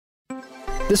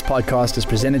This podcast is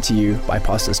presented to you by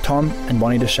Pastors Tom and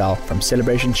Bonnie Deshal from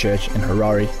Celebration Church in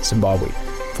Harare, Zimbabwe.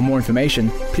 For more information,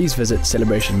 please visit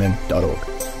celebrationmen.org.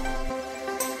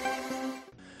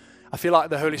 I feel like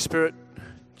the Holy Spirit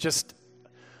just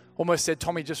almost said,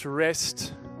 Tommy, just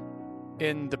rest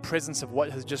in the presence of what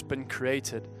has just been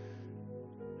created.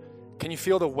 Can you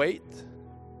feel the weight?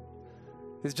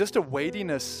 There's just a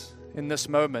weightiness in this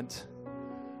moment.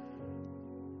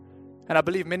 And I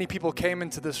believe many people came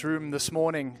into this room this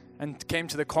morning and came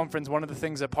to the conference. One of the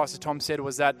things that Pastor Tom said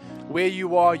was that where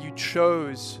you are, you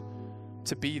chose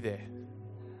to be there.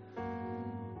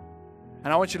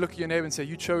 And I want you to look at your neighbor and say,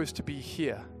 you chose to be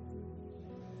here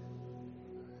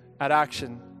at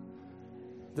Action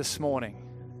this morning.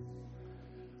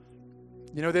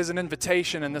 You know, there's an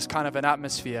invitation in this kind of an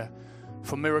atmosphere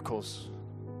for miracles.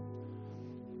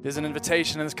 There's an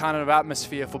invitation in this kind of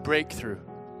atmosphere for breakthrough.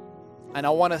 And I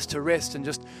want us to rest in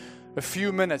just a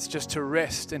few minutes, just to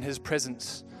rest in His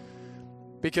presence.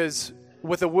 Because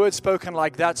with a word spoken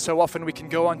like that, so often we can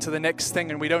go on to the next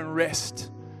thing and we don't rest.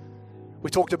 We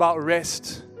talked about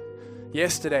rest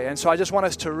yesterday. And so I just want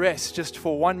us to rest just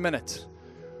for 1 minute.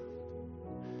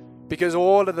 Because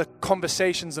all of the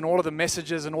conversations and all of the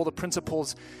messages and all the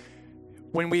principles,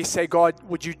 when we say, God,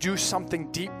 would you do something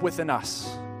deep within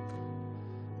us?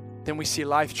 Then we see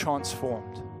life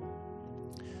transformed.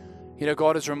 You know,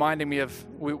 God is reminding me of,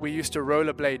 we used to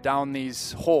rollerblade down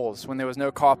these halls when there was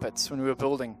no carpets, when we were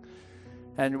building.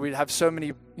 And we'd have so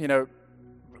many,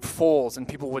 falls, and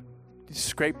people would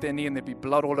scrape their knee and there'd be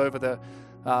blood all over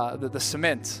the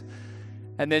cement.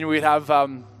 And then we'd have,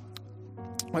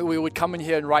 we would come in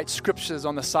here and write scriptures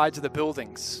on the sides of the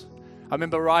buildings. I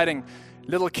remember writing,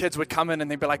 little kids would come in and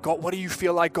they'd be like, God, what do you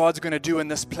feel like God's going to do in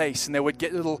this place? And they would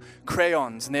get little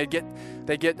crayons and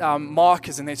they'd get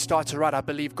markers and they'd start to write, I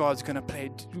believe God's going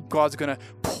to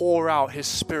pour out His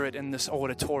Spirit in this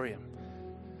auditorium.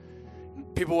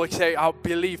 People would say, I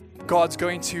believe God's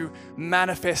going to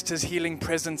manifest His healing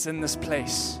presence in this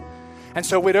place. And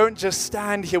so we don't just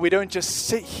stand here, we don't just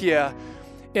sit here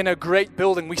in a great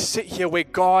building. We sit here where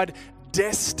God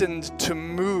destined to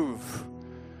move.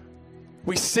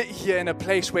 We sit here in a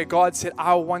place where God said,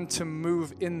 I want to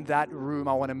move in that room.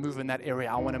 I want to move in that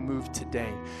area. I want to move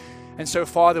today. And so,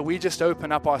 Father, we just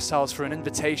open up ourselves for an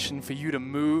invitation for you to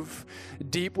move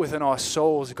deep within our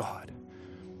souls, God.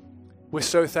 We're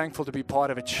so thankful to be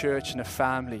part of a church and a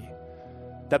family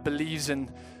that believes in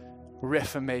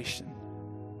reformation.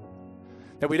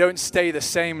 That we don't stay the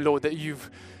same, Lord, that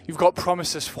you've got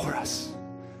promises for us.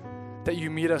 That you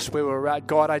meet us where we're at.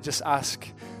 God, I just ask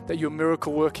that your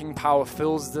miracle working power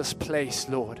fills this place,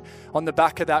 Lord. On the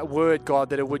back of that word,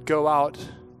 God, that it would go out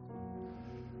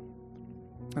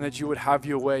and that you would have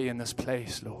your way in this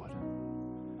place, Lord.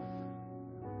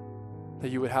 That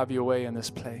you would have your way in this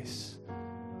place.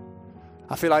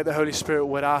 I feel like the Holy Spirit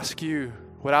would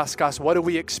ask us, what are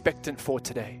we expectant for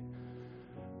today?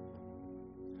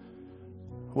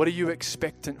 What are you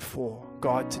expectant for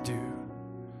God to do?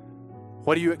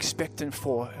 What are you expectant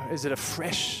for? Is it a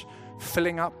fresh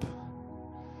filling up?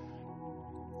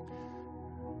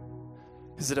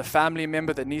 Is it a family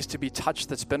member that needs to be touched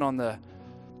that's been on the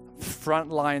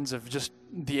front lines of just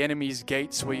the enemy's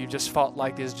gates where you just felt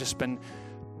like there's just been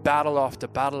battle after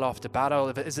battle after battle?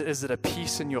 Is it a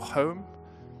peace in your home?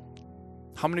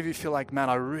 How many of you feel like,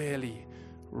 man, I really,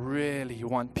 really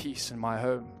want peace in my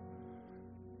home?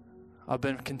 I've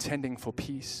been contending for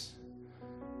peace.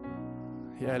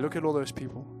 Yeah, look at all those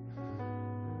people.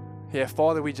 Yeah,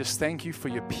 Father, we just thank you for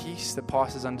your peace that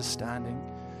passes understanding.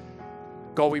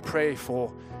 God, we pray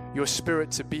for your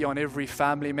Spirit to be on every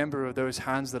family member of those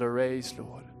hands that are raised,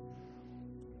 Lord.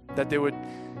 That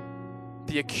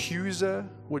the accuser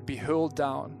would be hurled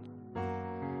down.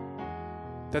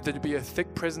 That there'd be a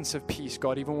thick presence of peace,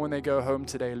 God, even when they go home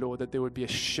today, Lord, that there would be a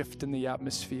shift in the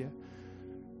atmosphere.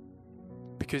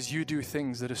 Because you do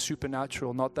things that are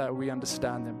supernatural, not that we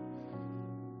understand them.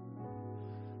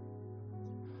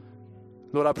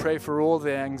 Lord, I pray for all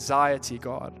the anxiety,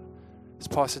 God. As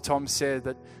Pastor Tom said,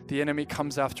 that the enemy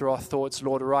comes after our thoughts.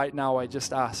 Lord, right now I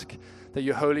just ask that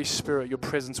your Holy Spirit, your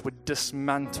presence would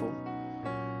dismantle,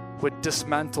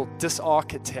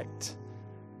 disarchitect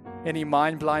any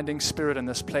mind-blinding spirit in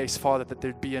this place, Father, that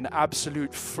there'd be an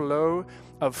absolute flow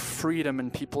of freedom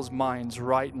in people's minds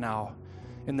right now,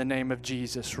 in the name of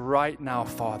Jesus, right now,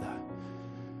 Father.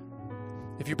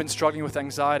 If you've been struggling with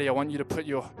anxiety, I want you to put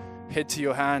your head to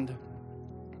your hand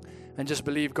and just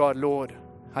believe, God, Lord,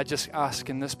 I just ask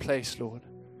in this place, Lord.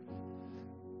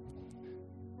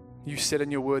 You said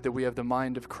in your word that we have the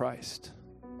mind of Christ.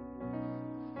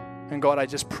 And God, I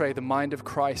just pray the mind of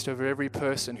Christ over every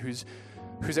person who's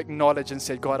acknowledged and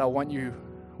said, God, I want you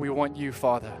We want you,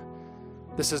 Father.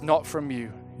 This is not from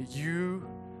you. You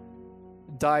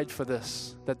died for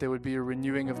this, that there would be a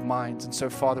renewing of minds. And so,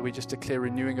 Father, we just declare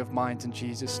renewing of minds in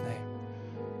Jesus' name.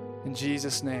 In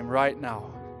Jesus' name, right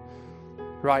now.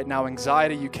 Right now,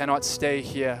 anxiety, you cannot stay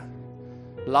here.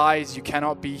 Lies, you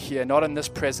cannot be here. Not in this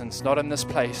presence, not in this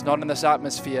place, not in this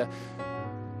atmosphere.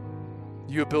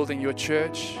 You're building your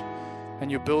church,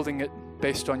 and you're building it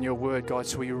based on your word, God.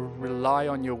 So we rely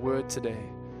on your word today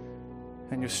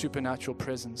and your supernatural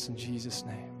presence in Jesus'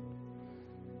 name.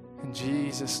 In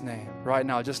Jesus' name. Right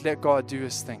now, just let God do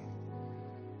his thing.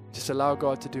 Just allow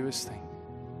God to do his thing.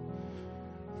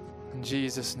 In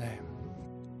Jesus' name.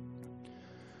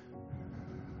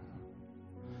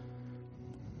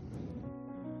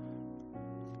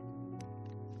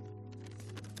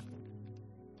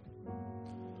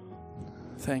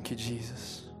 Thank you,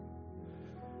 Jesus.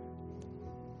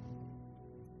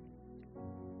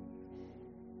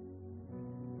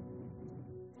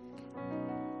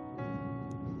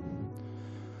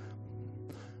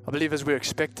 I believe as we're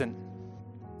expectant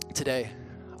today,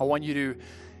 I want you to,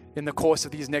 in the course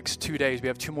of these next 2 days, we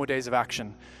have 2 more days of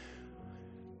action.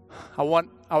 I want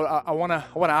to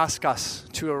ask us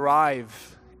to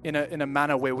arrive in a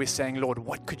manner where we're saying, Lord,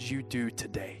 what could you do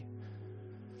today?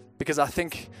 Because I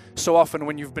think so often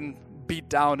when you've been beat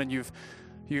down and you've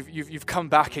come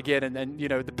back again, and you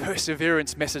know the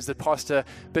perseverance message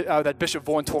that Bishop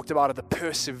Vaughan talked about, of the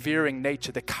persevering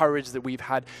nature, the courage that we've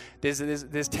had.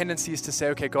 There's tendencies to say,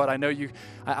 okay, God, I know you.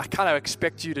 I kind of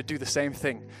expect you to do the same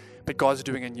thing, but God's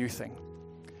doing a new thing.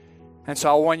 And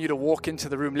so I want you to walk into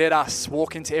the room. Let us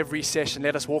walk into every session.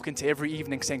 Let us walk into every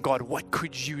evening saying, God, what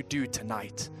could you do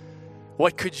tonight?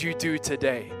 What could you do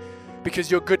today? Because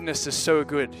your goodness is so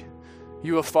good.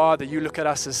 You are Father. You look at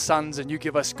us as sons and you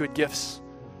give us good gifts.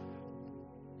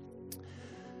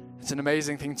 It's an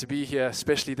amazing thing to be here,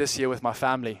 especially this year with my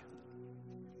family.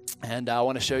 And I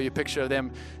want to show you a picture of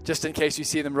them just in case you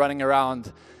see them running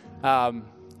around. So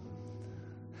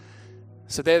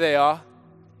there they are.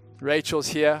 Rachel's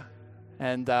here.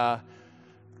 And yeah,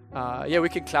 we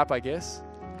can clap, I guess.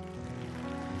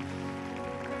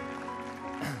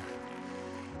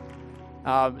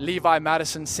 Levi,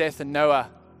 Madison, Seth, and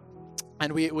Noah.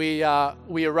 And we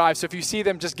arrived. So if you see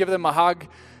them, just give them a hug.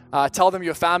 Tell them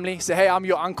your family. Say, hey, I'm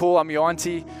your uncle, I'm your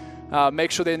auntie.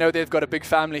 Make sure they know they've got a big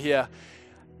family here.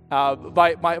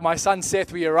 My son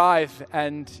Seth, we arrive,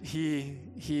 and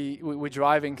we're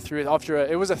driving through.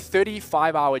 It was a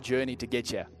 35-hour journey to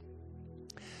get here.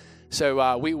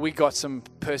 So we got some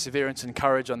perseverance and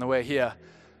courage on the way here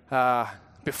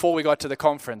before we got to the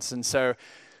conference. And so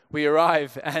we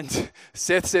arrive, and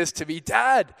Seth says to me,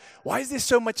 Dad, why is there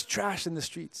so much trash in the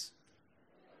streets?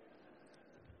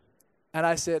 And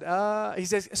I said, he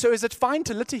says, so is it fine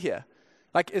to litter here?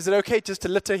 Like, is it okay just to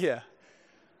litter here?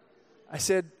 I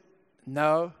said,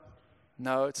 no,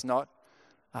 it's not.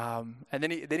 And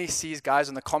then he sees guys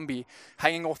on the combi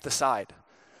hanging off the side.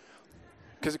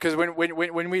 Because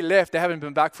when we left, they haven't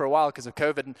been back for a while because of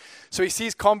COVID. And so he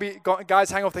sees guys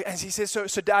hang off and he says,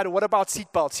 so Dad, what about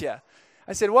seatbelts here?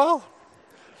 I said, well,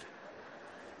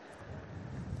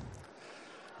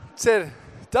 it's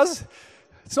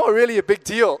not really a big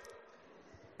deal.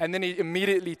 And then he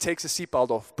immediately takes a seatbelt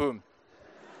off, boom.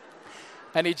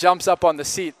 And he jumps up on the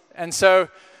seat. And so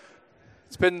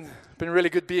it's been really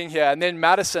good being here. And then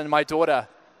Madison, my daughter,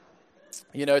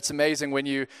 you know, it's amazing when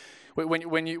you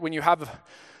have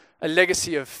a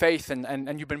legacy of faith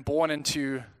and you've been born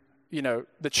into, you know,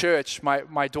 the church.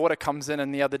 My daughter comes in,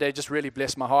 and the other day just really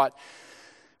blessed my heart.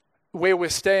 Where we're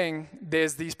staying,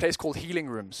 there's these places called healing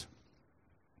rooms.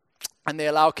 And they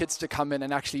allow kids to come in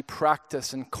and actually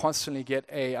practice and constantly get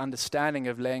a understanding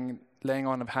of laying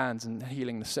on of hands and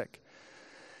healing the sick.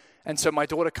 And so my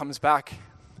daughter comes back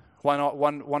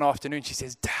one afternoon. She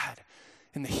says, Dad,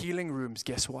 in the healing rooms,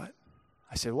 guess what?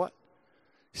 I said, what?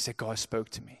 She said, God spoke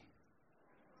to me.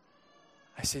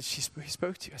 I said, he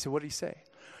spoke to you. I said, what did he say?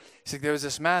 He said, there was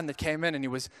this man that came in, and he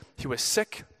was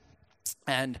sick.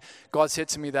 And God said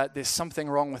to me that there's something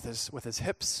wrong with his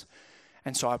hips.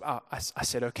 And so I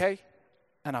said, okay.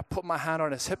 And I put my hand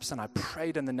on his hips, and I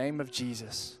prayed in the name of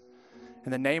Jesus.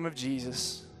 In the name of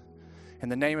Jesus. In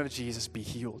the name of Jesus, be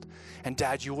healed. And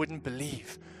Dad, you wouldn't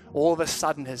believe. All of a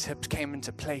sudden, his hips came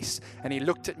into place, and he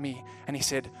looked at me, and he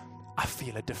said, I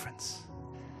feel a difference.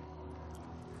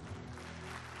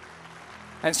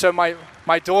 And so my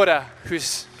daughter,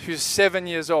 who's 9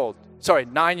 years old.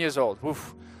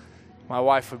 Oof, my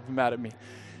wife would be mad at me.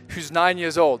 Who's 9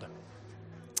 years old.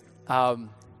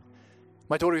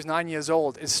 My daughter, who's 9 years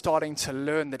old, is starting to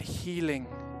learn that healing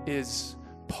is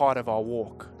part of our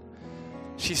walk.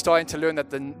 she's starting to learn that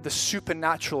the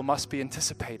supernatural must be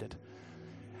anticipated.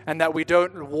 And that we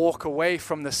don't walk away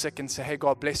from the sick and say, hey,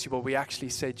 God bless you, but we actually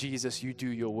say, Jesus, you do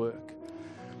your work.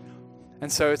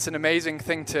 And so it's an amazing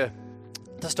thing to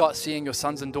start seeing your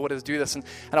sons and daughters do this. And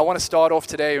I want to start off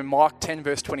today in Mark 10,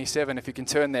 verse 27, if you can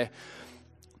turn there.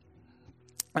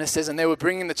 And it says, and they were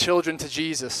bringing the children to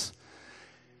Jesus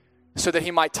so that he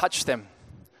might touch them.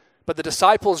 But the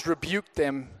disciples rebuked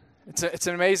them. It's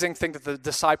an amazing thing that the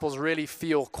disciples really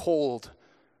feel called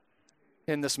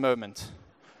in this moment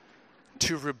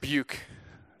to rebuke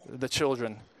the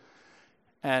children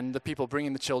and the people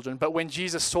bringing the children. But when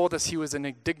Jesus saw this, he was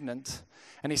indignant,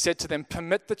 and he said to them,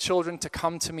 permit the children to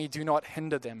come to me, do not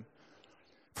hinder them,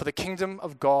 for the kingdom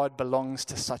of God belongs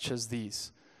to such as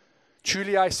these.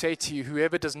 Truly I say to you,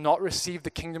 whoever does not receive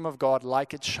the kingdom of God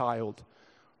like a child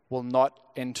will not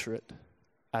enter it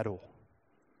at all.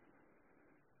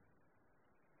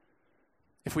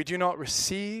 If we do not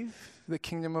receive the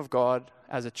kingdom of God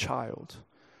as a child,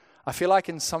 I feel like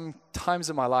in some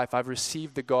times in my life, I've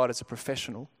received the God as a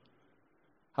professional.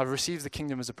 I've received the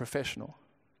kingdom as a professional.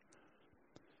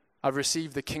 I've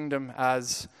received the kingdom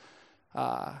as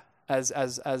someone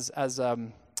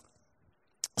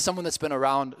that's been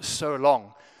around so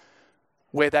long,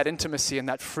 where that intimacy and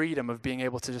that freedom of being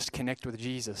able to just connect with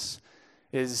Jesus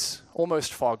is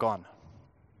almost far gone.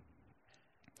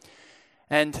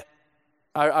 And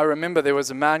I remember there was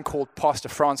a man called Pastor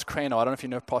Frans Craner. I don't know if you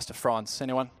know Pastor Frans.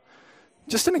 Anyone?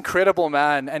 Just an incredible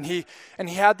man, and he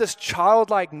had this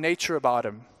childlike nature about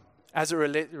him as it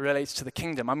relates to the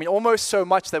kingdom. I mean, almost so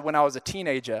much that when I was a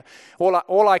teenager,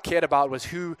 all I cared about was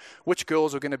which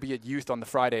girls were going to be at youth on the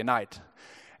Friday night.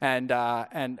 And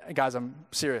guys, I'm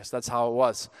serious. That's how it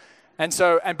was.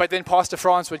 But then Pastor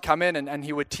Frans would come in and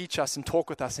he would teach us and talk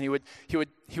with us, and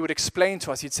he would explain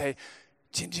to us. He'd say,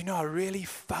 "Do you know, I really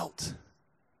felt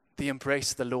the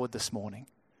embrace of the Lord this morning."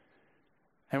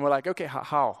 And we're like, "Okay,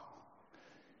 how?"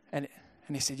 And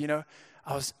he said, "You know,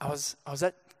 I was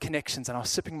at Connections and I was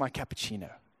sipping my cappuccino,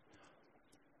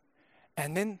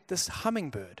 and then this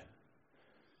hummingbird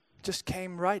just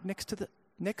came right next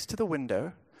to the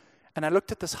window, and I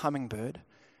looked at this hummingbird,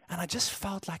 and I just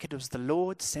felt like it was the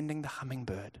Lord sending the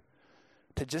hummingbird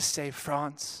to just say,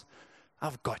 Frans,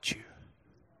 I've got you."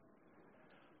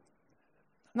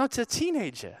 Not a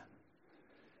teenager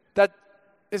that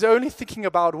is only thinking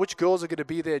about which girls are going to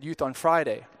be there at youth on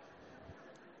Friday.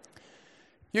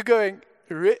 You're going,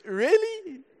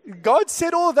 really? God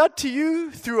said all that to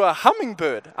you through a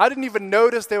hummingbird? I didn't even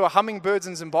notice there were hummingbirds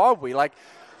in Zimbabwe. Like,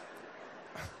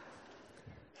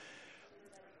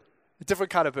 a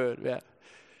different kind of bird, yeah.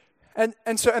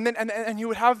 And you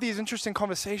would have these interesting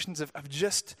conversations of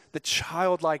just the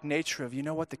childlike nature of, you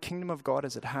know what, the kingdom of God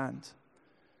is at hand.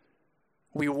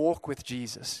 We walk with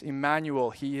Jesus.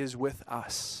 Emmanuel, he is with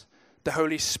us. The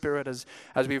Holy Spirit, as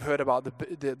we've heard about,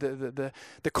 the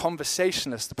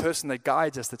conversationalist, the person that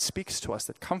guides us, that speaks to us,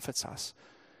 that comforts us.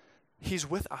 He's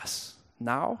with us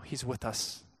now. He's with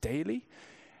us daily.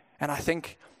 And I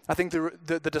think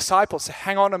the disciples say,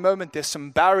 hang on a moment, there's some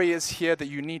barriers here that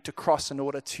you need to cross in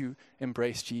order to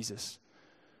embrace Jesus.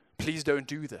 Please don't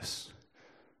do this.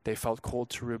 They felt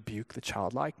called to rebuke the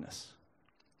childlikeness.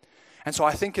 And so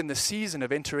I think in the season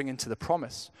of entering into the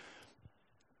promise,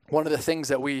 one of the things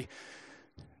that we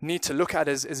need to look at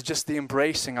is just the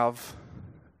embracing of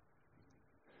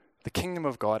the kingdom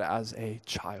of God as a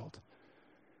child.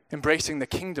 Embracing the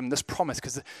kingdom, this promise,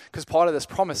 because part of this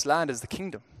promised land is the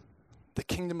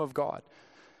kingdom of God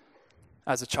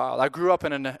as a child. I grew up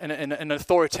in an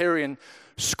authoritarian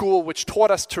school which taught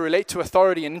us to relate to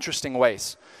authority in interesting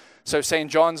ways. So St.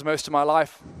 John's most of my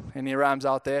life, any Rams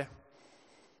out there?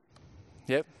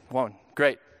 Yep, one,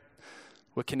 great.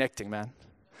 We're connecting, man.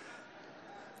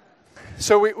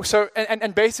 So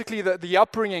basically the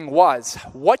upbringing was,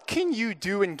 what can you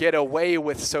do and get away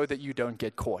with so that you don't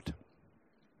get caught?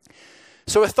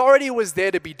 So authority was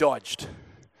there to be dodged.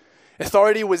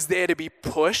 Authority was there to be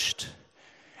pushed.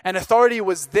 And authority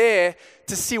was there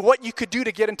to see what you could do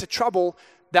to get into trouble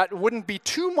that wouldn't be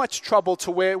too much trouble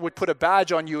to where it would put a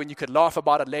badge on you and you could laugh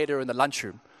about it later in the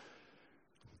lunchroom.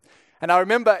 And I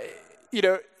remember,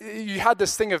 you had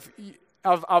this thing of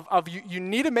you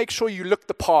need to make sure you look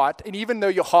the part, and even though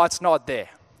your heart's not there.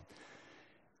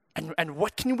 And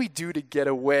what can we do to get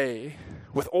away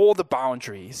with all the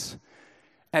boundaries?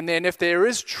 And then if there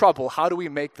is trouble, how do we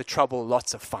make the trouble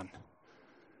lots of fun?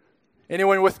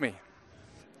 Anyone with me?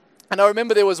 And I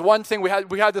remember there was one thing, we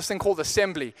had this thing called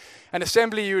assembly. And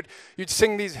assembly, you'd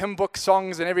sing these hymn book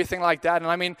songs and everything like that.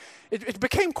 And I mean, it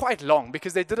became quite long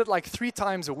because they did it like 3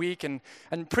 times a week. And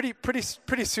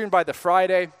pretty soon by the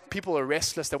Friday, people were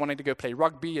restless. They wanted to go play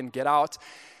rugby and get out.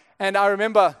 And I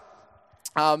remember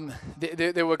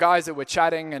there were guys that were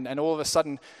chatting, and all of a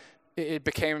sudden it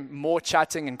became more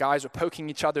chatting, and guys were poking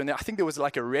each other. And I think there was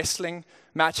like a wrestling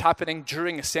match happening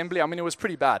during assembly. I mean, it was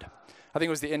pretty bad. I think it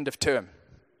was the end of term.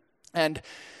 And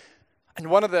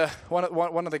one of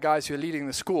the guys who were leading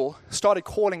the school started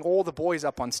calling all the boys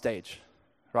up on stage,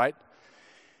 right?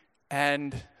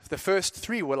 And the first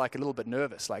 3 were like a little bit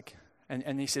nervous,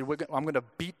 and he said, "I'm going to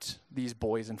beat these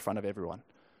boys in front of everyone."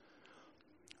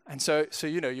 And so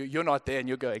you're not there, and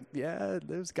you're going, "Yeah,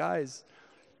 those guys."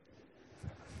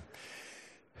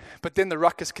 But then the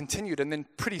ruckus continued, and then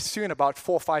pretty soon, about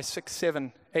 4, 5, 6,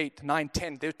 7, 8, 9,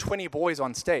 10, there were 20 boys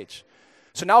on stage.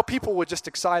 So now people were just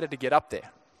excited to get up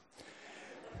there.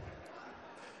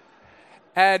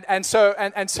 And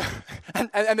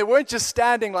they weren't just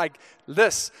standing like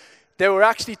this. They were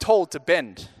actually told to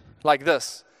bend like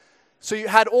this. So you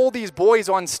had all these boys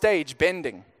on stage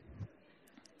bending.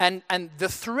 And the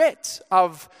threat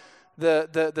of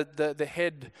the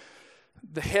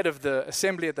head of the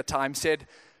assembly at the time said,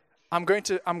 I'm going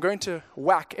to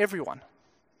whack everyone.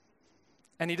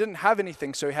 And he didn't have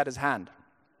anything, so he had his hand.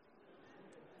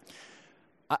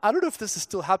 I don't know if this is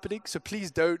still happening, so please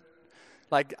don't,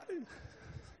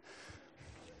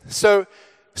 So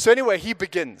anyway, he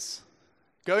begins.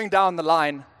 Going down the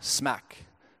line, smack,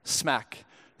 smack,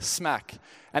 smack.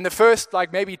 And the first,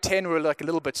 maybe 10 were a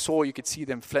little bit sore. You could see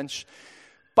them flinch.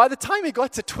 By the time he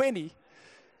got to 20,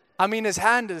 I mean, his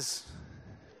hand is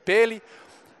barely.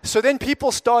 So then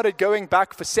people started going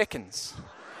back for seconds.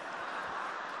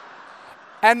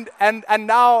 And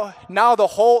now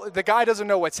the guy doesn't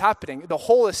know what's happening. The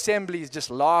whole assembly is just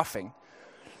laughing.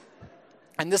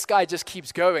 And this guy just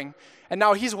keeps going. And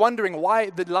now he's wondering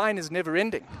why the line is never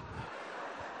ending.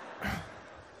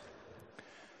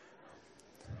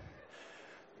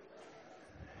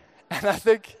 And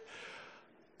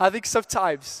I think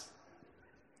sometimes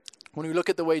when we look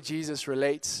at the way Jesus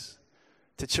relates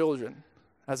to children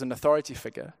as an authority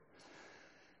figure,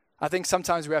 I think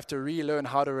sometimes we have to relearn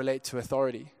how to relate to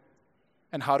authority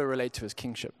and how to relate to his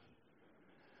kingship.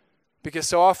 Because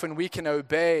so often we can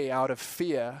obey out of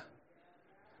fear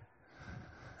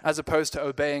as opposed to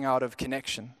obeying out of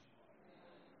connection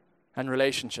and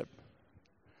relationship.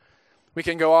 We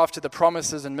can go after the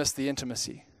promises and miss the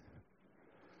intimacy.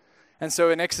 And so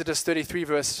in Exodus 33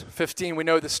 verse 15, we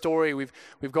know the story. We've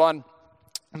gone,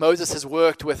 Moses has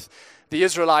worked with the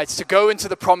Israelites to go into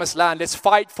the promised land. Let's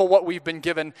fight for what we've been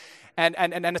given. And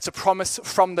it's a promise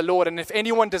from the Lord. And if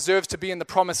anyone deserves to be in the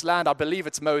promised land, I believe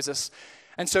it's Moses.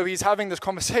 And so he's having this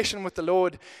conversation with the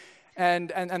Lord. And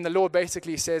the Lord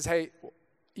basically says, hey,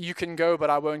 you can go, but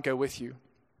I won't go with you.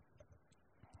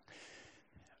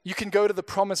 You can go to the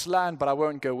promised land, but I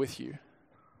won't go with you.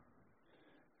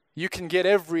 You can get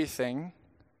everything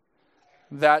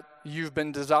that you've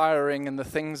been desiring and the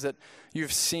things that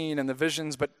you've seen and the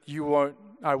visions, but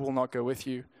I will not go with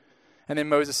you. And then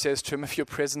Moses says to him, if your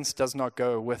presence does not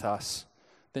go with us,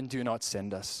 then do not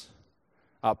send us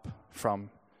up from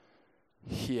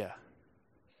here.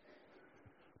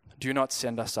 Do not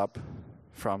send us up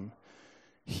from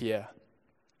here.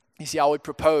 You see, I would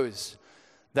propose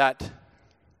that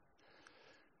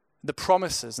the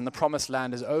promises and the promised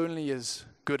land is only as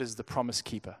good as the promise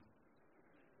keeper.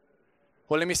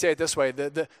 Well, let me say it this way.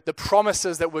 The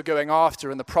promises that we're going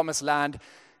after in the promised land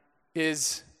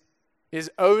is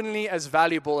only as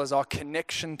valuable as our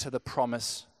connection to the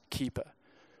promise keeper.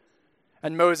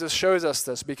 And Moses shows us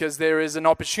this because there is an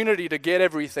opportunity to get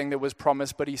everything that was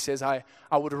promised, but he says, I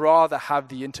would rather have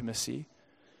the intimacy.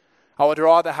 I would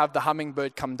rather have the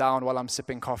hummingbird come down while I'm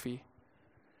sipping coffee.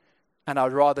 And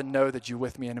I'd rather know that you're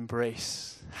with me and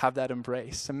have that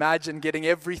embrace. Imagine getting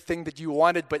everything that you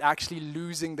wanted, but actually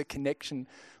losing the connection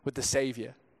with the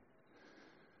Savior.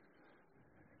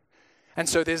 And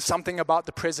so there's something about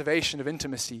the preservation of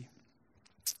intimacy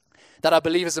that I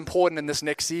believe is important in this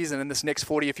next season, in this next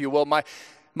 40, if you will. So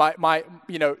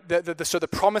the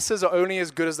promises are only as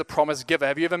good as the promise giver.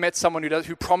 Have you ever met someone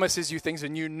who promises you things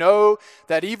and you know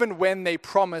that even when they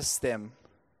promise them,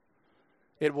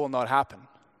 it will not happen?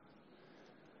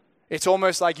 It's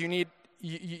almost like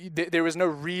there is no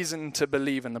reason to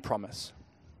believe in the promise.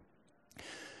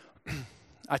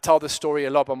 I tell this story a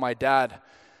lot about my dad.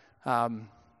 When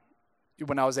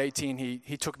I was 18,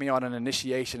 he took me on an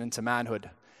initiation into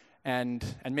manhood. And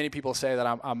many people say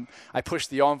that I push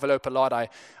the envelope a lot.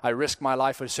 I risk my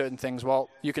life with certain things. Well,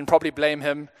 you can probably blame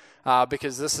him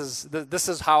because this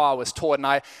is how I was taught. And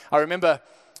I remember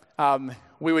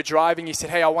we were driving. He said,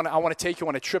 "Hey, I want to take you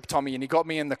on a trip, Tommy." And he got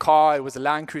me in the car. It was a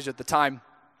Land Cruiser at the time.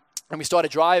 And we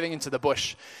started driving into the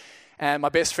bush. And my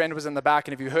best friend was in the back.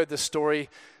 And if you heard this story,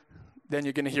 then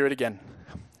you're going to hear it again.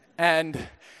 And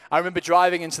I remember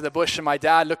driving into the bush, and my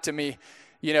dad looked at me,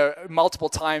 multiple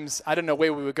times. I don't know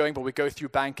where we were going, but we go through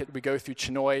Banket, we go through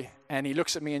Chinoy, and he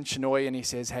looks at me in Chinoy and he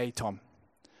says, "Hey, Tom,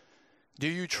 do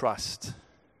you trust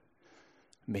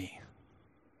me?"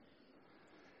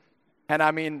 And I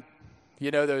mean,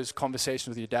 those conversations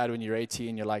with your dad when you're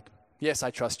 18, you're like, "Yes, I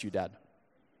trust you, Dad."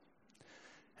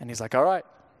 And he's like, "All right."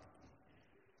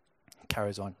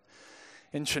 Carries on.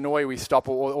 In Chinoy, we stop,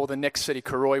 or the next city,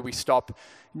 Karoi, we stop.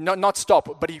 Not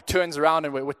stop, but he turns around,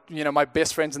 and my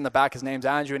best friend's in the back. His name's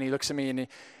Andrew, and he looks at me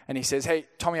and he says, "Hey,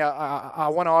 Tommy, I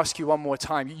want to ask you one more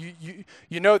time.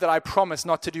 You know that I promise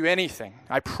not to do anything.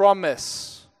 I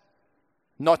promise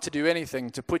not to do anything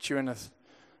to put you in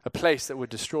a place that would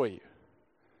destroy you."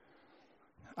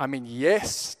 I mean,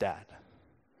 yes, Dad.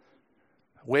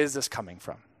 Where's this coming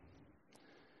from?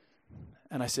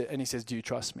 And he says, "Do you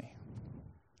trust me?"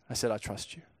 I said, "I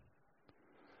trust you."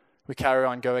 We carry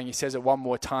on going. He says it one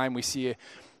more time. We see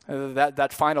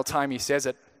that final time he says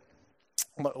it,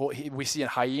 we see a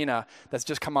hyena that's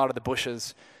just come out of the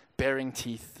bushes, bearing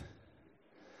teeth.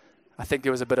 I think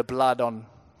there was a bit of blood on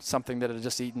something that it had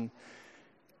just eaten.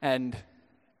 And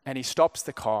he stops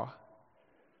the car.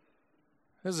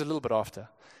 This is a little bit after.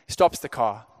 He stops the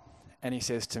car and he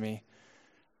says to me,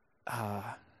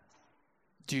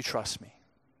 "Do you trust me?"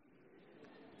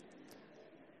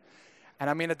 And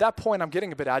I mean, at that point, I'm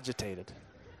getting a bit agitated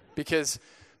because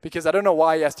I don't know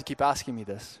why he has to keep asking me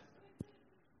this.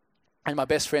 And my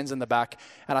best friend's in the back.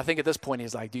 And I think at this point,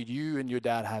 he's like, "Dude, you and your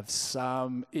dad have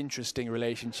some interesting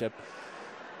relationship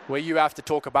where you have to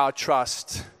talk about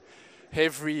trust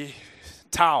every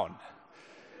town."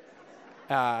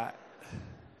 And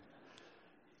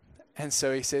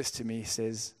so he says to me, he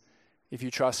says, "If you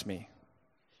trust me,"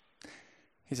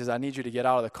 he says, "I need you to get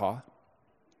out of the car.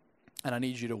 And I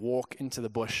need you to walk into the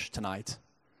bush tonight."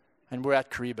 And we're at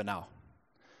Kariba now.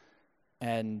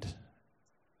 And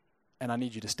I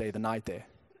need you to stay the night there.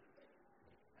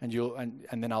 And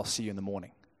then I'll see you in the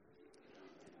morning.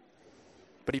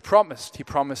 But he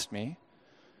promised me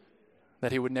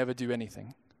that he would never do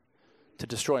anything to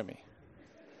destroy me.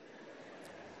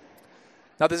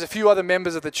 Now there's a few other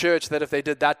members of the church that if they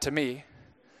did that to me,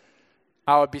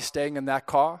 I would be staying in that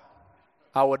car.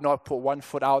 I would not put one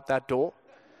foot out that door.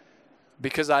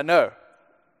 Because I know,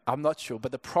 I'm not sure,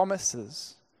 but the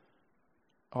promises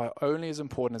are only as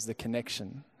important as the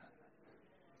connection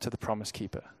to the promise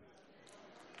keeper.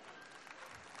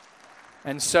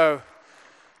 And so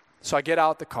I get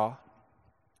out the car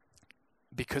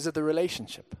because of the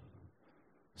relationship.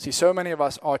 See, so many of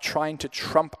us are trying to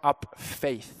trump up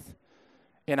faith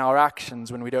in our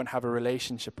actions when we don't have a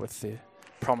relationship with the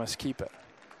promise keeper.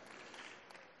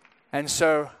 And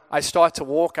so I start to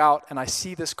walk out and I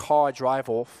see this car drive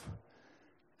off.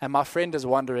 And my friend is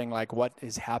wondering, like, what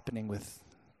is happening with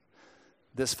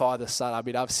this father-son? I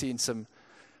mean, I've seen some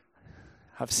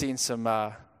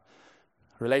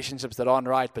relationships that aren't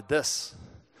right, but this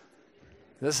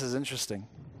is interesting.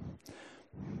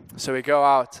 So we go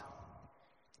out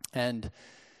and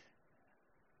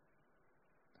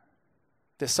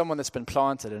there's someone that's been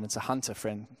planted, and it's a hunter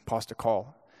friend, Pastor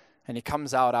Carl. And he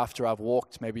comes out after I've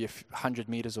walked maybe 100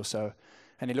 meters or so,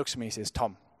 and he looks at me and says,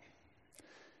 "Tom."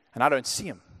 And I don't see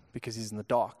him because he's in the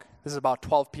dark. This is about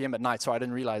 12 p.m. at night, so I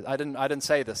didn't realize. I didn't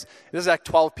say this. This is like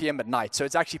 12 p.m. at night, so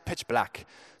it's actually pitch black.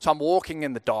 So I'm walking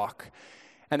in the dark,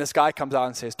 and this guy comes out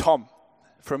and says, "Tom."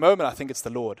 For a moment, I think it's the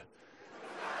Lord.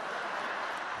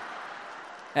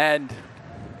 And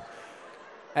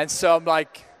so I'm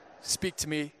like, "Speak to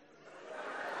me."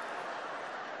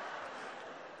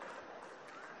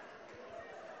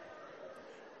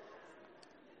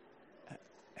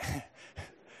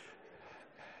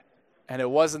 And it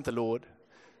wasn't the Lord.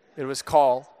 It was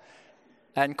Carl.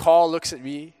 And Carl looks at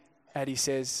me and he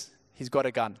says, he's got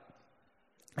a gun.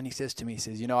 And he says to me, he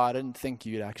says, "I didn't think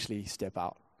you'd actually step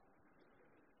out."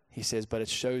 He says, "But it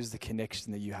shows the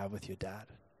connection that you have with your dad."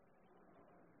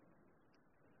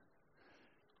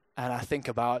 And I think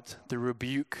about the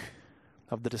rebuke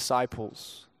of the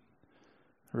disciples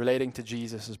relating to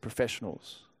Jesus as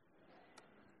professionals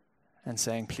and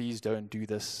saying, "Please don't do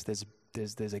this.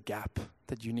 There's a gap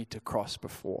that you need to cross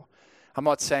before." I'm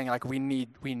not saying like we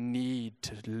need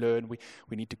to learn, we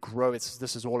need to grow.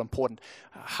 This is all important.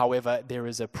 However, there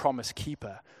is a promise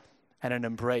keeper and an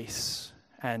embrace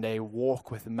and a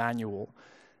walk with Emmanuel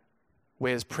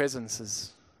where his presence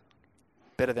is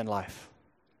better than life.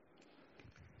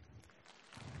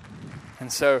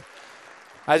 And so,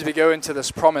 as we go into this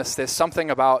promise, there's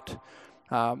something about,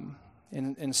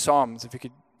 in Psalms, if you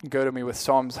could go to me with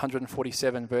Psalms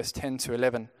 147, verse 10 to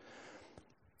 11.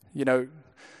 You know,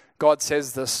 God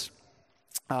says this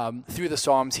through the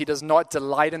Psalms, he does not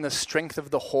delight in the strength of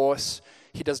the horse.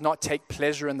 He does not take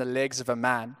pleasure in the legs of a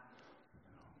man.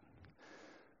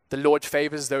 The Lord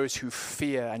favors those who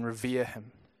fear and revere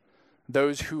him,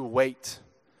 those who wait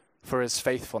for his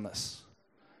faithfulness.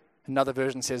 Another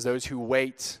version says those who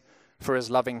wait for his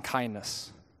loving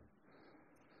kindness.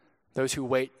 Those who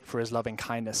wait for his loving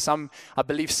kindness. I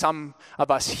believe some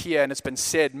of us here, and it's been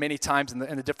said many times in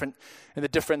the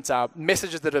different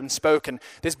messages that have been spoken,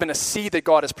 there's been a seed that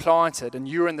God has planted, and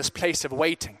you're in this place of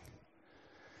waiting.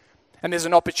 And there's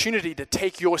an opportunity to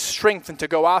take your strength and to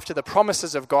go after the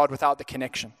promises of God without the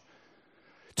connection.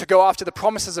 To go after the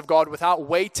promises of God without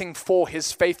waiting for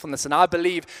his faithfulness. And I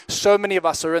believe so many of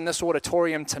us are in this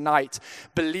auditorium tonight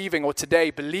believing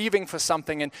for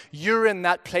something, and you're in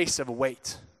that place of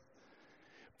wait.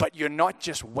 But you're not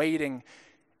just waiting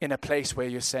in a place where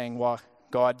you're saying, well,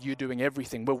 God, you're doing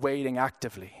everything. We're waiting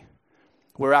actively.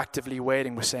 We're actively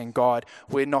waiting. We're saying, God,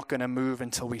 we're not going to move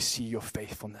until we see your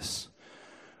faithfulness.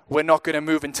 We're not going to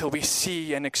move until we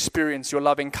see and experience your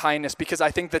loving kindness, because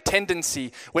I think the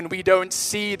tendency when we don't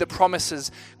see the promises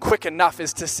quick enough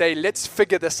is to say, let's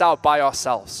figure this out by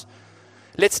ourselves.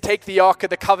 Let's take the Ark of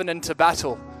the Covenant to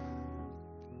battle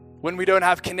when we don't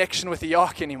have connection with the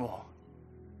Ark anymore.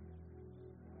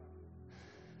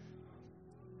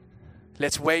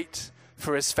 Let's wait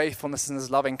for his faithfulness and his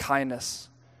loving kindness.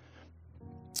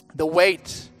 The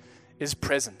wait is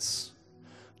presence.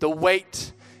 The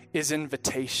wait is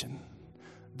invitation.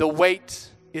 The wait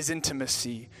is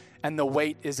intimacy, and the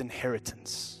wait is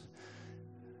inheritance.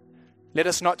 Let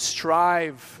us not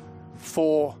strive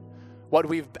for what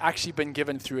we've actually been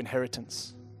given through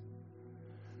inheritance.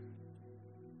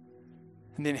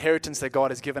 And the inheritance that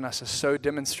God has given us is so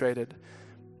demonstrated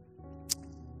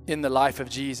in the life of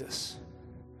Jesus.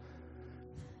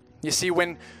 You see,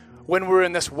 when we're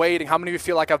in this waiting, how many of you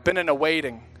feel like I've been in a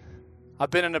waiting? I've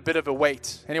been in a bit of a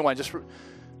wait. Anyone, just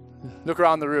look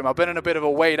around the room. I've been in a bit of a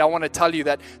wait. I want to tell you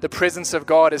that the presence of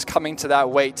God is coming to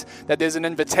that wait, that there's an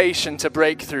invitation to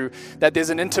breakthrough, that there's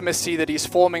an intimacy that he's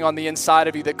forming on the inside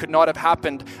of you that could not have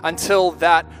happened until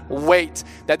that wait,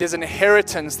 that there's an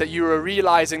inheritance that you are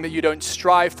realizing that you don't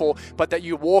strive for, but that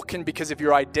you walk in because of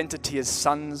your identity as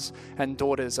sons and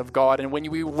daughters of God. And when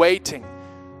you're waiting,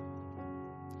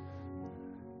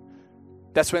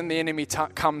 that's when the enemy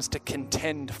comes to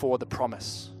contend for the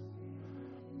promise.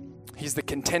 He's the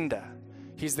contender.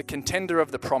 He's the contender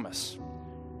of the promise.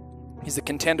 He's the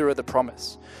contender of the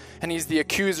promise. And he's the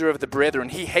accuser of the brethren.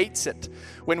 He hates it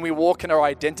when we walk in our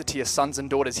identity as sons and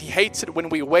daughters. He hates it when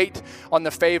we wait on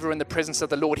the favor and the presence of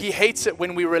the Lord. He hates it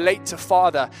when we relate to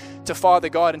Father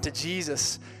God and to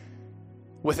Jesus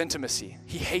with intimacy.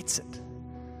 He hates it.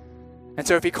 And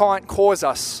so if he can't cause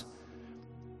us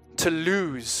to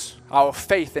lose our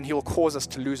faith, then he will cause us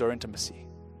to lose our intimacy.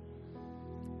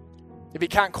 If he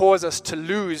can't cause us to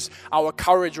lose our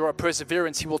courage or our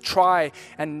perseverance, he will try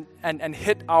and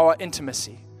hit our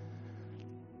intimacy.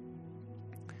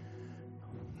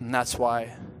 And that's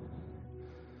why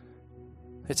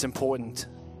it's important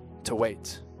to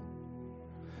wait.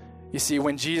 You see,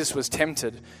 when Jesus was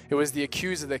tempted, it was the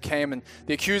accuser that came, and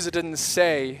the accuser didn't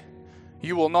say,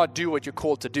 you will not do what you're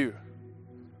called to do.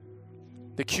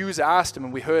 The accuser asked him,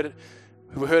 and we heard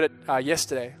it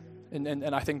yesterday.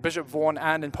 And I think Bishop Vaughan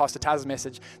and in Pastor Taz's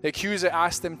message, the accuser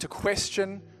asked them to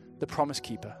question the promise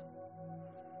keeper.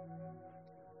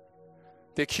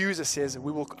 The accuser says,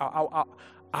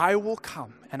 I will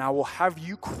come and I will have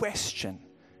you question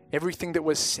everything that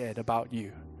was said about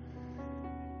you.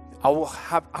 I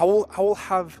will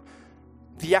have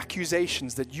the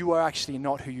accusations that you are actually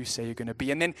not who you say you're going to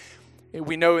be. And then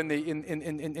we know in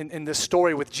the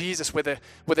story with Jesus where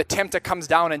the tempter comes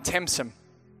down and tempts him.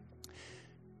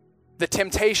 The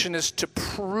temptation is to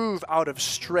prove out of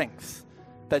strength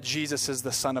that Jesus is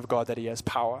the Son of God, that he has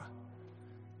power.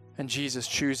 And Jesus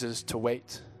chooses to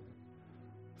wait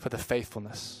for the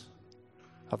faithfulness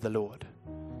of the Lord.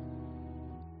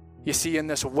 You see, in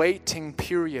this waiting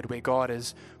period where God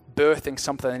is birthing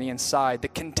something on the inside, the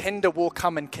contender will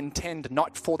come and contend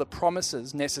not for the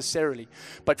promises necessarily,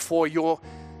 but for your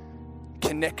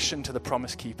connection to the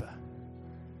promise keeper.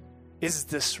 Is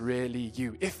this really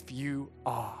you? If you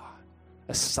are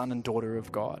a son and daughter of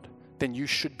God, then you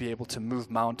should be able to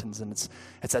move mountains. And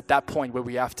it's at that point where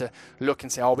we have to look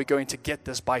and say, are we going to get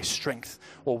this by strength,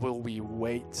 or will we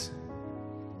wait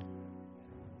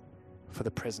for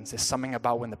the presence? There's something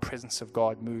about when the presence of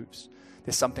God moves.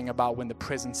 There's something about when the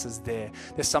presence is there.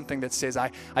 There's something that says,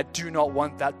 I do not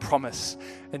want that promise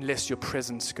unless your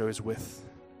presence goes with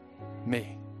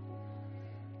me.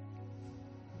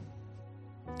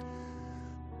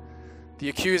 The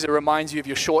accuser reminds you of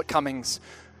your shortcomings,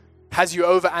 has you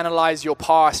overanalyze your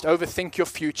past, overthink your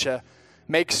future,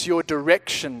 makes your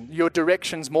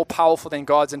directions more powerful than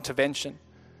God's intervention,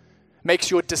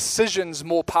 makes your decisions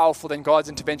more powerful than God's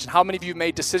intervention. How many of you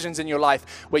made decisions in your life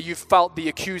where you felt the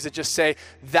accuser just say,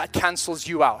 that cancels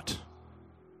you out?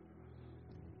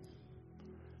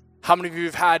 How many of you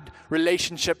have had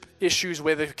relationship issues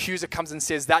where the accuser comes and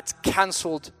says, that's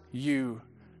canceled you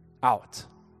out?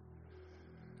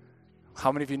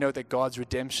 How many of you know that God's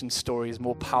redemption story is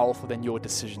more powerful than your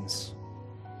decisions?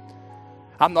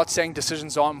 I'm not saying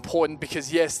decisions aren't important,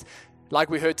 because yes, like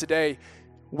we heard today,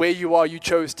 where you are, you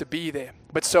chose to be there.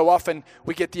 But so often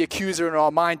we get the accuser in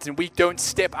our minds and we don't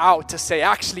step out to say,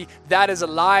 actually, that is a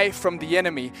lie from the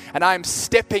enemy, and I'm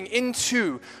stepping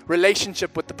into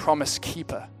relationship with the promise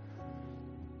keeper.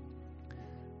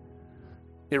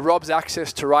 It robs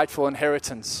access to rightful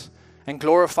inheritance and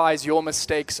glorifies your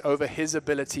mistakes over his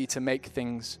ability to make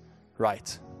things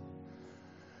right.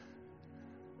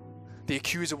 The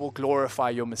accuser will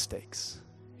glorify your mistakes.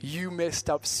 You messed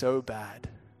up so bad.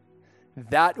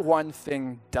 That one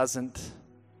thing doesn't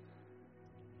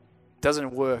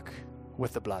work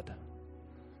with the blood.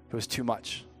 It was too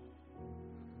much.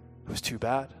 It was too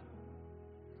bad.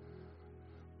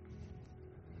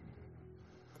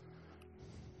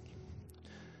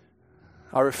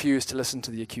 I refuse to listen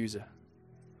to the accuser.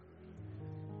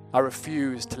 I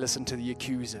refuse to listen to the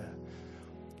accuser.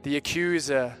 The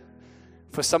accuser,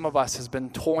 for some of us, has been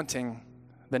taunting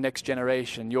the next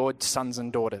generation, your sons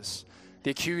and daughters.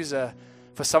 The accuser,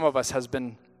 for some of us, has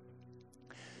been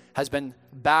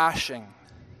bashing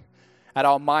at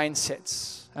our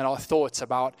mindsets and our thoughts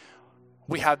about,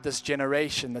 we have this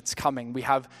generation that's coming. We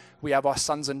have our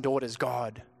sons and daughters,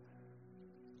 God.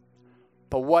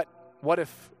 But what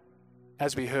if,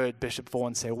 as we heard Bishop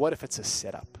Vaughan say, what if it's a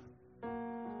setup?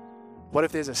 What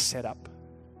if there's a setup?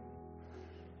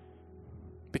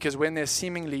 Because when there's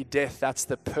seemingly death, that's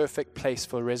the perfect place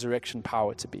for resurrection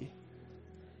power to be.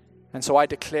 And so I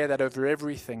declare that over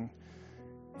everything,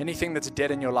 anything that's dead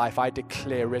in your life, I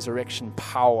declare resurrection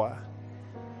power.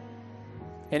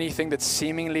 Anything that's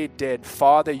seemingly dead,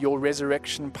 Father, your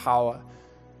resurrection power,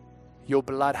 your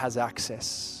blood has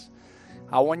access.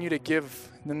 I want you to give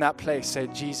in that place, say,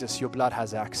 Jesus, your blood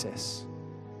has access.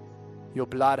 Your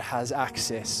blood has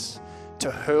access to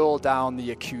hurl down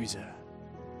the accuser.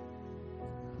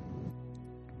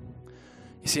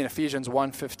 You see, in Ephesians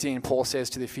 1:15, Paul says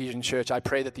to the Ephesian church, I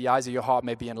pray that the eyes of your heart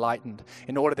may be enlightened,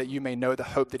 in order that you may know the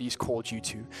hope that he's called you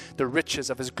to, the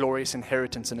riches of his glorious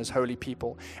inheritance in his holy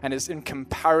people, and his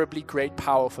incomparably great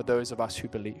power for those of us who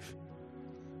believe.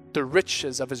 The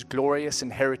riches of his glorious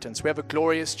inheritance. We have a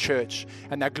glorious church,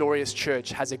 and that glorious church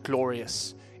has a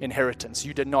glorious inheritance.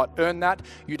 You did not earn that.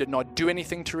 You did not do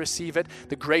anything to receive it.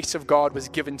 The grace of God was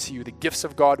given to you. The gifts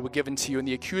of God were given to you, and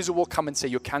the accuser will come and say,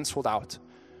 you're canceled out.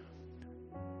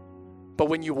 But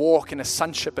when you walk in a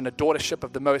sonship and a daughtership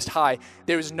of the Most High,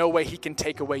 there is no way he can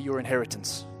take away your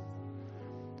inheritance.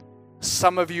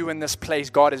 Some of you in this place,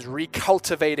 God is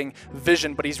recultivating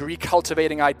vision, but he's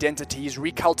recultivating identity. He's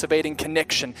recultivating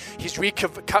connection. He's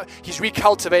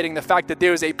recultivating the fact that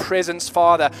there is a presence,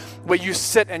 Father, where you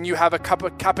sit and you have a cup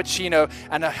of cappuccino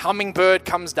and a hummingbird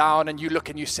comes down and you look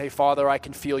and you say, Father, I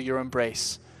can feel your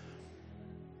embrace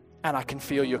and I can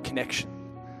feel your connection.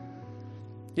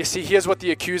 You see, here's what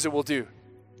the accuser will do.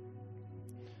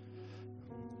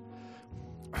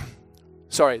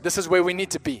 Sorry, this is where we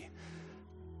need to be.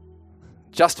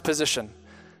 Juxtaposition.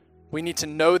 We need to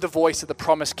know the voice of the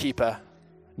promise keeper,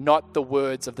 not the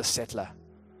words of the settler.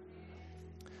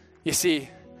 You see,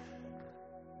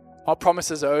 our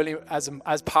promises are only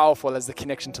as powerful as the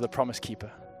connection to the promise keeper.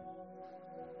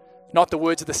 Not the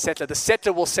words of the settler. The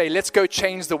settler will say, let's go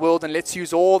change the world and let's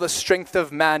use all the strength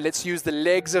of man. Let's use the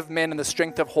legs of men and the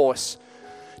strength of horse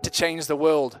to change the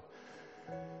world.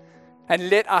 And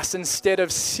let us, instead of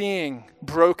seeing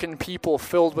broken people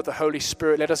filled with the Holy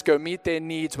Spirit, let us go meet their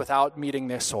needs without meeting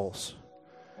their souls.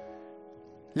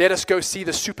 Let us go see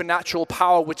the supernatural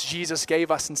power which Jesus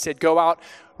gave us and said, go out,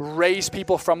 raise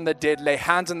people from the dead, lay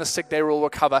hands on the sick, they will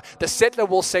recover. The settler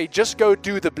will say, just go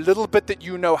do the little bit that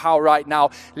you know how right now.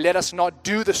 Let us not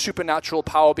do the supernatural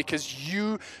power because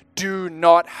you do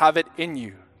not have it in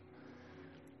you.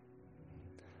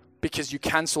 because you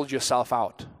canceled yourself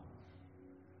out.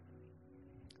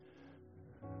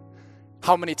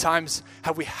 How many times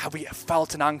have we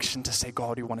felt an unction to say,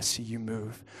 God, we want to see you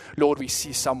move. Lord, we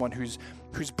see someone who's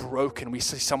broken. We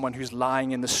see someone who's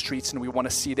lying in the streets and we want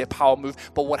to see their power move.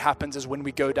 But what happens is when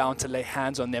we go down to lay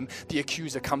hands on them, the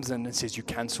accuser comes in and says, you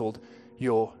canceled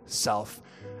yourself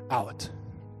out.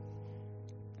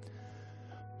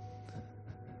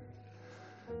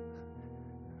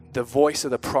 The voice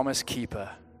of the promise keeper,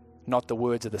 not the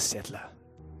words of the settler.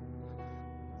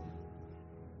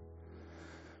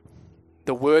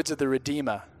 The words of the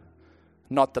Redeemer,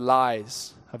 not the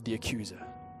lies of the accuser.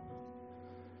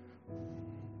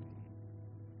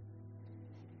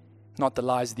 Not the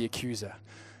lies of the accuser.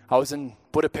 I was in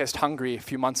Budapest, Hungary a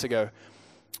few months ago,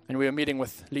 and we were meeting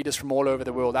with leaders from all over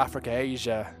the world, Africa,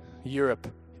 Asia, Europe,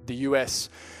 the US,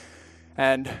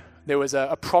 and there was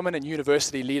a prominent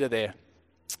university leader there.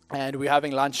 And we were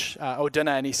having lunch or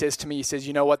dinner, and he says to me, he says,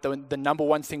 you know what, the number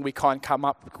one thing we can't come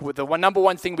up with, number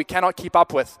one thing we cannot keep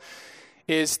up with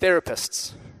is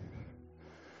therapists.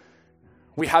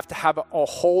 We have to have a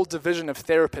whole division of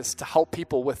therapists to help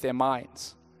people with their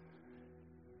minds.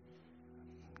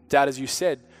 Dad, as you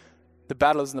said, the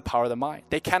battle is in the power of the mind.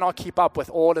 They cannot keep up with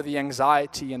all of the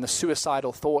anxiety and the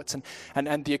suicidal thoughts,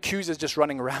 and the accuser's just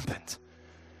running rampant.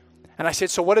 And I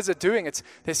said, so what is it doing?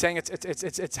 They're saying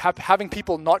it's having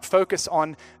people not focus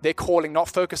on their calling, not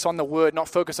focus on the word, not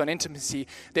focus on intimacy.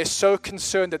 They're so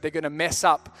concerned that they're going to mess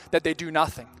up that they do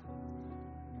nothing.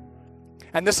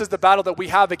 And this is the battle that we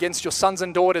have against your sons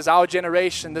and daughters, our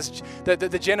generation,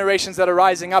 the generations that are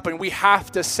rising up. And we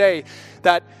have to say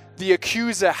that the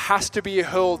accuser has to be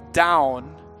hurled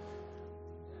down.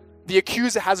 The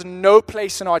accuser has no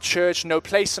place in our church, no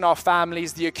place in our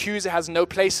families. The accuser has no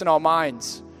place in our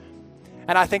minds.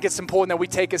 And I think it's important that we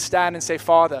take a stand and say,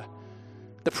 Father,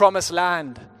 the promised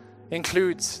land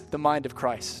includes the mind of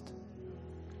Christ,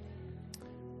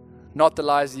 not the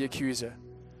lies of the accuser.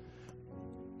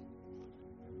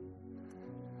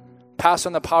 Pass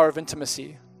on the power of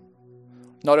intimacy,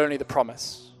 not only the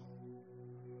promise.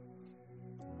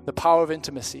 The power of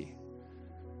intimacy,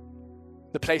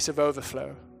 the place of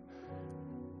overflow.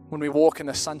 When we walk in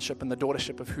the sonship and the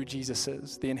daughtership of who Jesus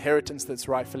is, the inheritance that's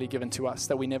rightfully given to us,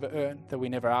 that we never earned, that we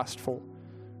never asked for.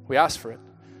 We asked for it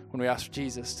when we asked for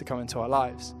Jesus to come into our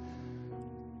lives.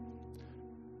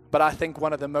 But I think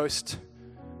one of the most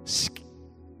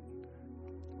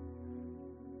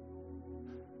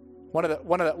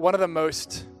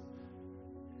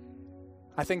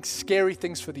I think scary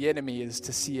things for the enemy is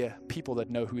to see people that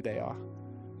know who they are.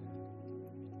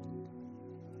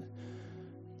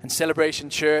 And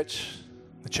Celebration Church,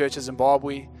 the Church of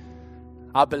Zimbabwe,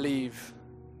 I believe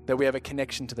that we have a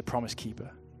connection to the promise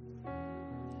keeper.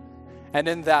 And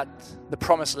in that, the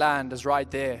promised land is right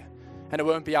there. And it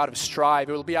won't be out of strive,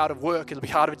 it will be out of work, it'll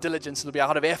be out of diligence, it'll be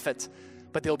out of effort,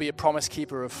 but there'll be a promise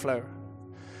keeper of flow.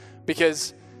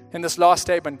 Because in this last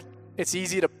statement,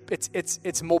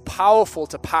 it's more powerful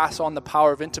to pass on the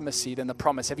power of intimacy than the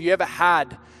promise. Have you ever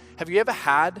had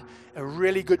a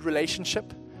really good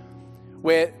relationship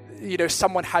where,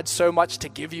 someone had so much to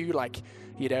give you, I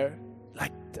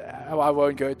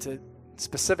won't go to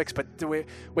specifics, but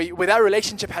where that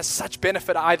relationship has such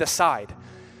benefit either side,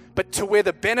 but to where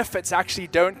the benefits actually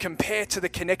don't compare to the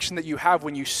connection that you have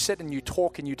when you sit and you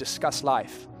talk and you discuss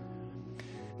life.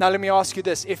 Now, let me ask you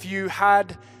this. If you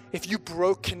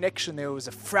broke connection, there was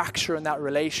a fracture in that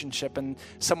relationship, and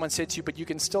someone said to you, but you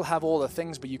can still have all the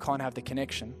things, but you can't have the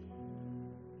connection,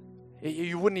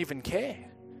 you wouldn't even care.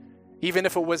 Even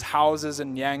if it was houses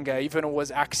in Nyanga, even if it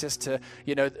was access to,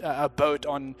 a boat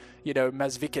on,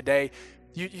 Masvika Day,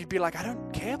 you'd be like, I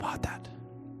don't care about that.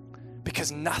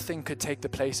 Because nothing could take the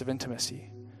place of intimacy.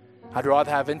 I'd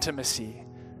rather have intimacy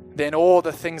than all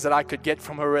the things that I could get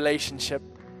from a relationship.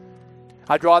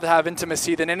 I'd rather have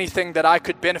intimacy than anything that I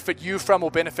could benefit you from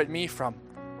or benefit me from.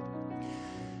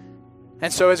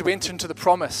 And so as we enter into the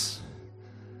promise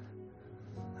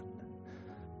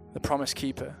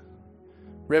keeper,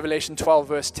 Revelation 12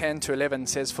 verse 10 to 11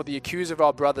 says, for the accuser of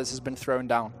our brothers has been thrown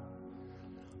down.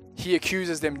 He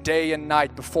accuses them day and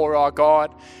night before our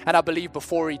God, and I believe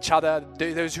before each other.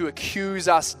 Those who accuse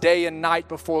us day and night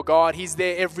before God, He's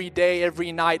there every day,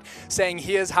 every night, saying,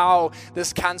 here's how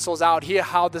this cancels out. Here's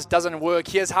how this doesn't work.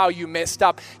 Here's how you messed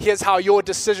up. Here's how your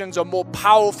decisions are more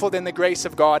powerful than the grace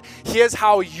of God. Here's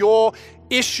how your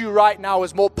issue right now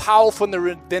is more powerful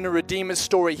than a Redeemer's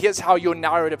story. Here's how your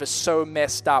narrative is so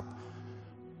messed up.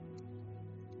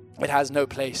 It has no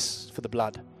place for the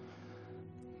blood.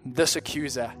 This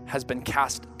accuser has been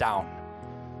cast down.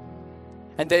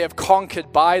 And they have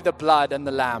conquered by the blood and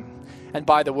the Lamb and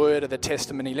by the word of the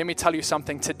testimony. Let me tell you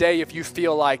something. Today, if you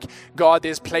feel like, God,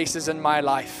 there's places in my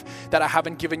life that I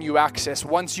haven't given you access,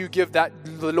 once you give the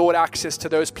Lord access to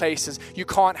those places, you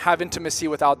can't have intimacy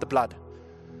without the blood.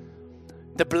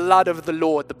 The blood of the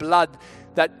Lord, the blood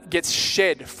that gets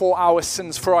shed for our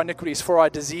sins, for our iniquities, for our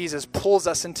diseases, pulls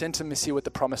us into intimacy with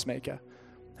the promise maker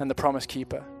and the promise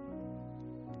keeper.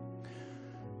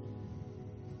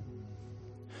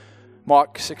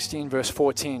 Mark 16 verse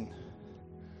 14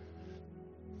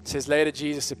 says, later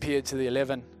Jesus appeared to the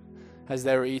 11 as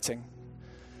they were eating.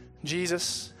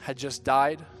 Jesus had just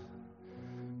died,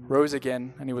 rose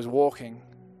again, and he was walking.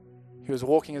 He was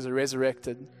walking as a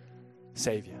resurrected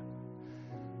Savior.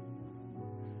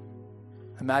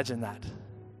 Imagine that.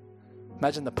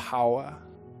 Imagine the power.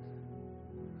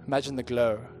 Imagine the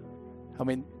glow. I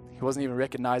mean, he wasn't even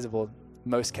recognizable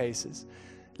in most cases.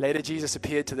 Later, Jesus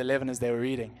appeared to the 11 as they were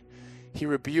eating. He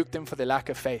rebuked them for their lack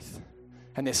of faith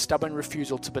and their stubborn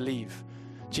refusal to believe.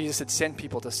 Jesus had sent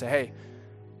people to say, hey,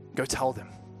 go tell them.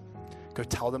 Go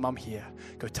tell them I'm here.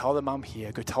 Go tell them I'm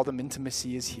here. Go tell them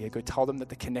intimacy is here. Go tell them that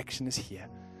the connection is here.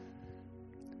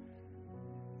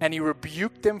 And he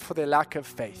rebuked them for their lack of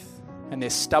faith and their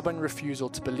stubborn refusal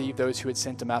to believe those who had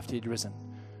sent him after he'd risen.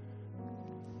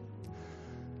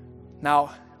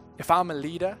 Now, if I'm a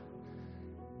leader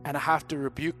and I have to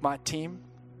rebuke my team,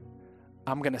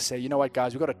 I'm going to say, you know what,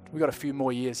 guys, we got a few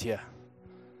more years here.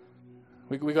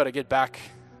 We got to get back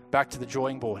to the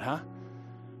drawing board, huh?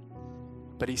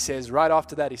 But he says, right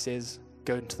after that, he says,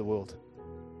 go into the world.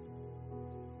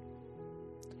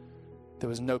 There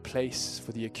was no place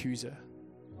for the accuser.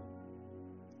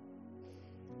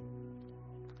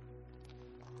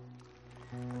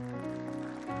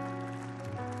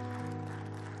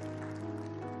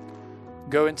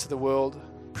 Go into the world,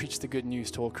 preach the good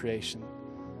news to all creation.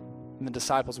 And the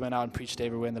disciples went out and preached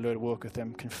everywhere, and the Lord walked with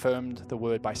them, confirmed the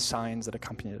word by signs that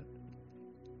accompanied it.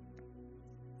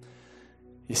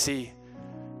 You see,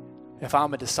 if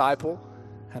I'm a disciple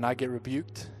and I get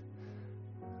rebuked,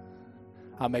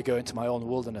 I may go into my own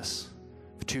wilderness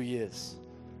for 2 years,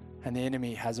 and the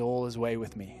enemy has all his way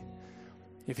with me.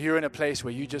 If you're in a place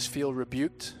where you just feel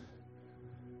rebuked,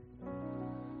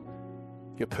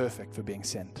 you're perfect for being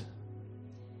sent.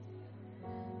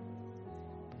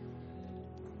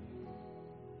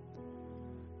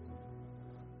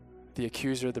 The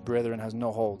accuser of the brethren has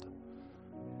no hold.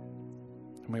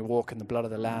 And we walk in the blood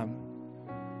of the Lamb.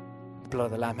 The blood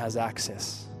of the Lamb has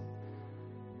access.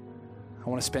 I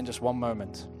want to spend just one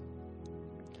moment.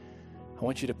 I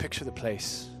want you to picture the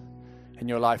place in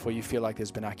your life where you feel like there's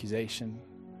been accusation.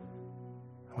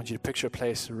 I want you to picture a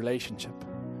place, a relationship,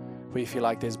 where you feel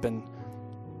like there's been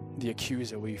the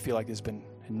accuser, where you feel like there's been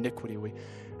iniquity.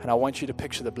 And I want you to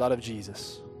picture the blood of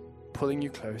Jesus pulling you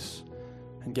close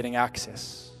and getting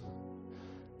access.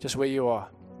 Just where you are,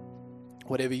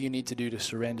 whatever you need to do to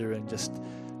surrender and just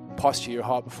posture your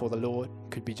heart before the Lord.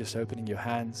 Could be just opening your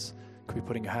hands, could be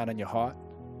putting your hand on your heart.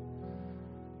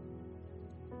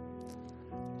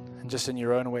 And just in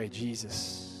your own way,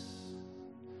 Jesus.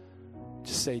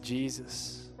 Just say,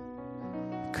 Jesus.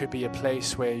 It could be a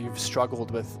place where you've struggled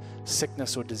with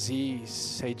sickness or disease.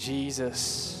 Say,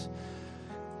 Jesus,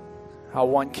 I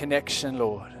want connection,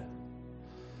 Lord.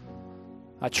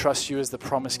 I trust you as the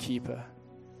promise keeper.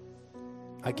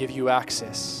 I give you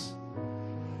access.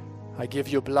 I give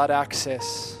your blood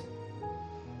access.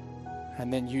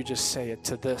 And then you just say it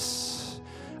to this.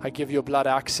 I give your blood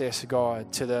access,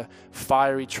 God, to the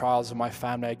fiery trials of my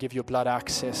family. I give your blood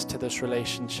access to this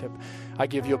relationship. I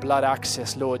give your blood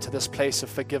access, Lord, to this place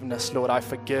of forgiveness. Lord, I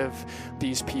forgive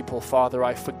these people, Father.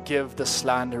 I forgive the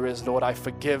slanderers, Lord. I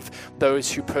forgive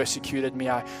those who persecuted me.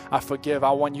 I forgive.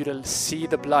 I want you to see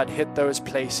the blood hit those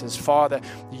places. Father,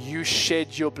 you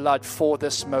shed your blood for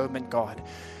this moment, God.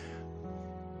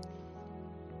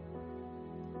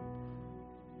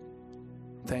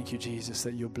 Thank you, Jesus,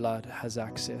 that your blood has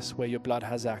access. Where your blood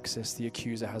has access, the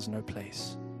accuser has no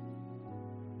place.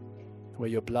 Where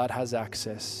your blood has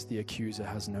access, the accuser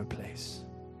has no place.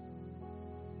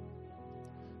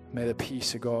 May the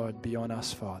peace of God be on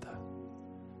us, Father.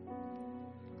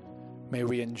 May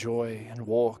we enjoy and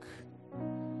walk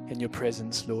in your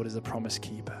presence, Lord, as a promise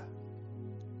keeper.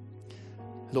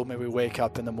 Lord, may we wake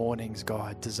up in the mornings,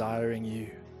 God, desiring you.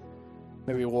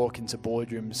 May we walk into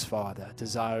boardrooms, Father,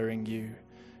 desiring you.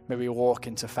 May we walk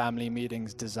into family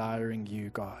meetings desiring you,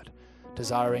 God,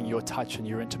 desiring your touch and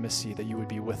your intimacy, that you would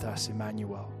be with us,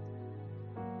 Emmanuel.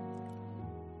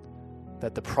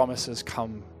 That the promises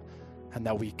come and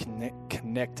that we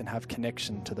connect and have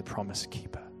connection to the promise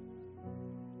keeper.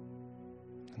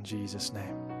 In Jesus'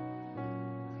 name.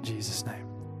 In Jesus' name.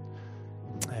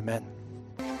 Amen.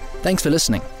 Thanks for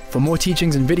listening. For more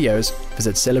teachings and videos,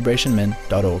 visit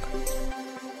celebrationmen.org.